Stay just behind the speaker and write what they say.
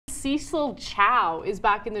Cecil Chao is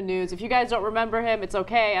back in the news. If you guys don't remember him, it's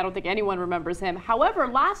okay. I don't think anyone remembers him. However,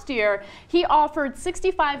 last year, he offered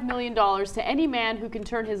 $65 million to any man who can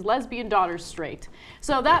turn his lesbian daughter straight.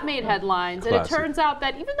 So that made headlines. Classic. And it turns out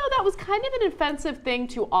that even though that was kind of an offensive thing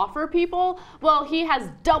to offer people, well, he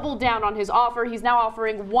has doubled down on his offer. He's now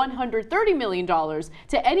offering $130 million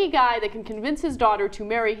to any guy that can convince his daughter to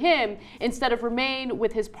marry him instead of remain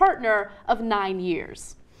with his partner of 9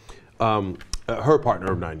 years. Her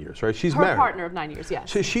partner of 9 years, right? She's married. Her partner of 9 years, yes.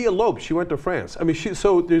 She eloped. She went to France. I mean,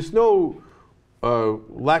 so there's no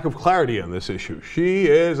lack of clarity on this issue. She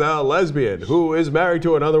is a lesbian who is married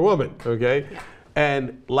to another woman, okay? Yeah.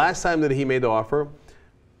 And last time that he made the offer,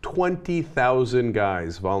 20,000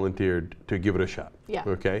 guys volunteered to give it a shot,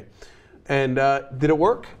 okay? And did it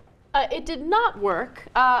work? It did not work.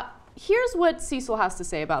 Here's what Cecil has to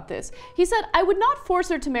say about this. He said, I would not force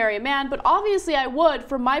her to marry a man, but obviously I would,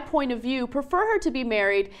 from my point of view, prefer her to be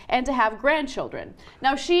married and to have grandchildren.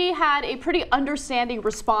 Now, she had a pretty understanding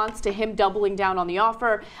response to him doubling down on the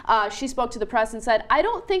offer. She spoke to the press and said, I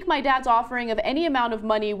don't think my dad's offering of any amount of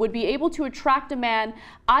money would be able to attract a man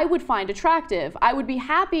I would find attractive. I would be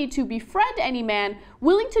happy to befriend any man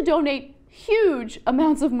willing to donate huge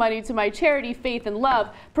amounts of money to my charity, Faith and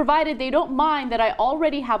Love, provided they don't mind that I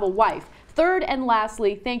already have a wife. Third and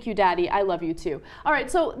lastly, thank you, Daddy. I love you too. All right,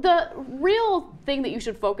 so the real thing that you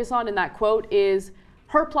should focus on in that quote is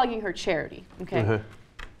her plugging her charity, okay?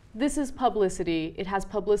 This is publicity. It has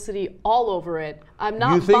publicity all over it. I'm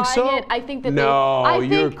not buying it. I think that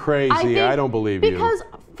you're crazy. I don't believe you. Because,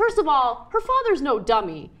 first of all, her father's no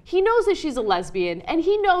dummy. He knows that she's a lesbian, and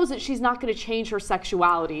he knows that she's not going to change her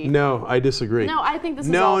sexuality. No, I disagree. No, I think this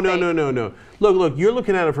is all fake. No. Look, you're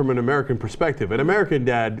looking at it from an American perspective. An American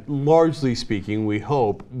dad, largely speaking, we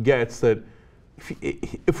hope, gets that,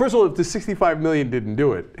 first of all, if the $65 million didn't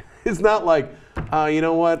do it, it's not like, you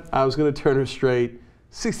know what, I was going to turn her straight.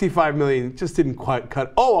 65 million just didn't quite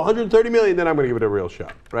cut. Oh, 130 million, then I'm going to give it a real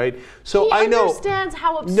shot, right? So he I know. He understands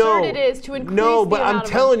how absurd it is to increase No, but the amount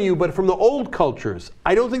I'm telling you, but from the old cultures,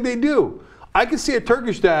 I don't think they do. I can see a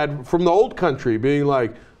Turkish dad from the old country being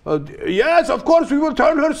like, yes, of course we will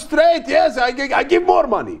turn her straight. Yes, I give more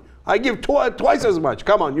money. I give twice as much.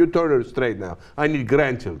 Come on, you turn her straight now. I need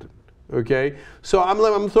grandchildren, okay? So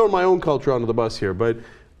I'm throwing my own culture under the bus here, but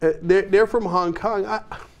they're from Hong Kong.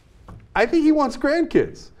 I think he wants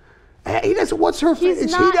grandkids. He doesn't. What's her?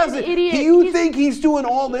 He's not an idiot. Do you think he's doing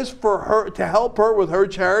all this for her to help her with her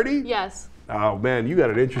charity? Yes. Oh man, you got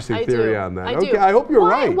an interesting theory on that. I okay, do. I hope you're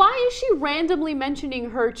right. Why is she randomly mentioning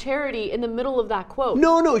her charity in the middle of that quote?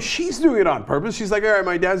 No, she's doing it on purpose. She's like, all right,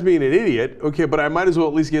 my dad's being an idiot. Okay, but I might as well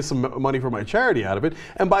at least get some money for my charity out of it.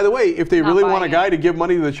 And by the way, if they really want a guy to give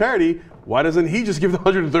money to the charity, why doesn't he just give the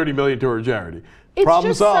 $130 million to her charity?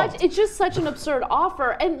 Problem solved. It's just such an absurd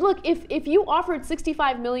offer. And look, if you offered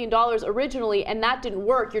 $65 million originally and that didn't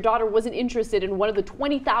work, your daughter wasn't interested in one of the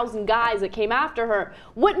 20,000 guys that came after her,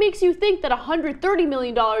 what makes you think that $130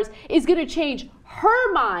 million is going to change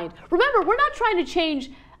her mind? Remember, we're not trying to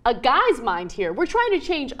change a guy's mind here. We're trying to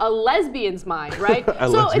change a lesbian's mind, right?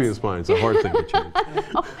 Lesbian's mind is a hard thing to change.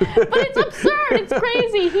 But it's absurd. It's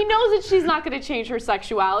crazy. He knows that she's not going to change her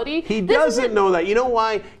sexuality. He doesn't know that. You know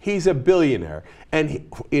why? He's a billionaire.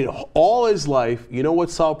 And in all his life, you know what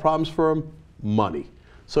solved problems for him? Money.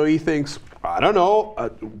 So he thinks, I don't know,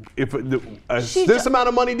 if this amount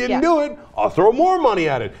of money didn't do it, I'll throw more money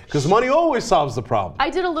at it, because money always solves the problem. I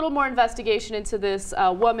did a little more investigation into this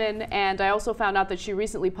woman, and I also found out that she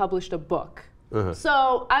recently published a book.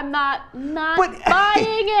 So I'm not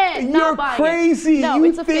buying it. You're crazy. No,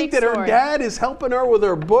 you think that her dad is helping her with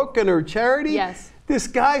her book and her charity? Yes. This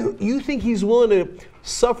guy, you think he's willing to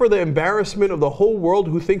suffer the embarrassment of the whole world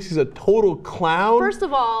who thinks he's a total clown? First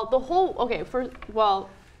of all,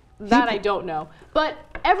 that I don't know. But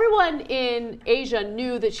everyone in Asia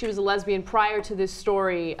knew that she was a lesbian prior to this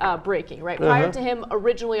story breaking, right? Prior to him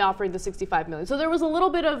originally offering the $65 million. So there was a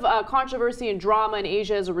little bit of controversy and drama in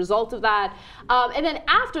Asia as a result of that. And then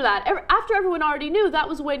after that, after everyone already knew, that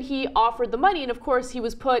was when he offered the money. And of course, he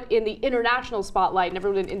was put in the international spotlight and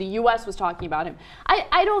everyone in the US was talking about him.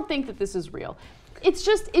 I don't think that this is real. It's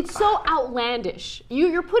so outlandish.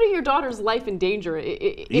 You're putting your daughter's life in danger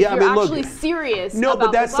if you're actually serious. No, about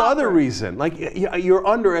but that's this the other offer. reason. Like, you're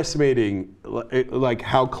underestimating like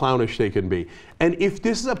how clownish they can be. And if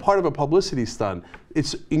this is a part of a publicity stunt,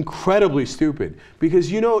 it's incredibly stupid,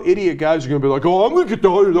 because idiot guys are going to be like, oh, I'm going to get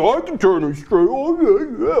I can turn her straight. Oh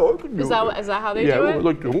yeah, I can do it. Is that how they do it?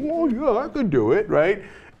 Like, oh yeah, I can do it, right?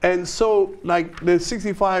 And so, like, the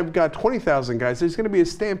 65 got 20,000 guys. There's going to be a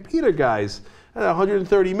stampede of guys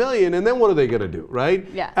 130 million, and then what are they going to do, right?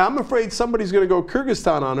 Yeah. I'm afraid somebody's going to go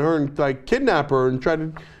Kyrgyzstan on her and like kidnap her and try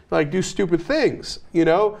to like do stupid things, you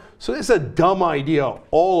know? So it's a dumb idea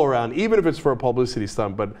all around, even if it's for a publicity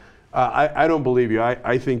stunt. But I don't believe you.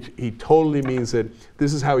 I think he totally means it.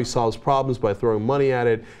 This is how he solves problems, by throwing money at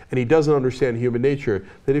it. And he doesn't understand human nature,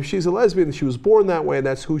 that if she's a lesbian, she was born that way and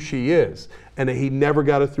that's who she is. And that he never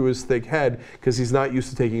got it through his thick head because he's not used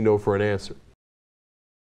to taking no for an answer.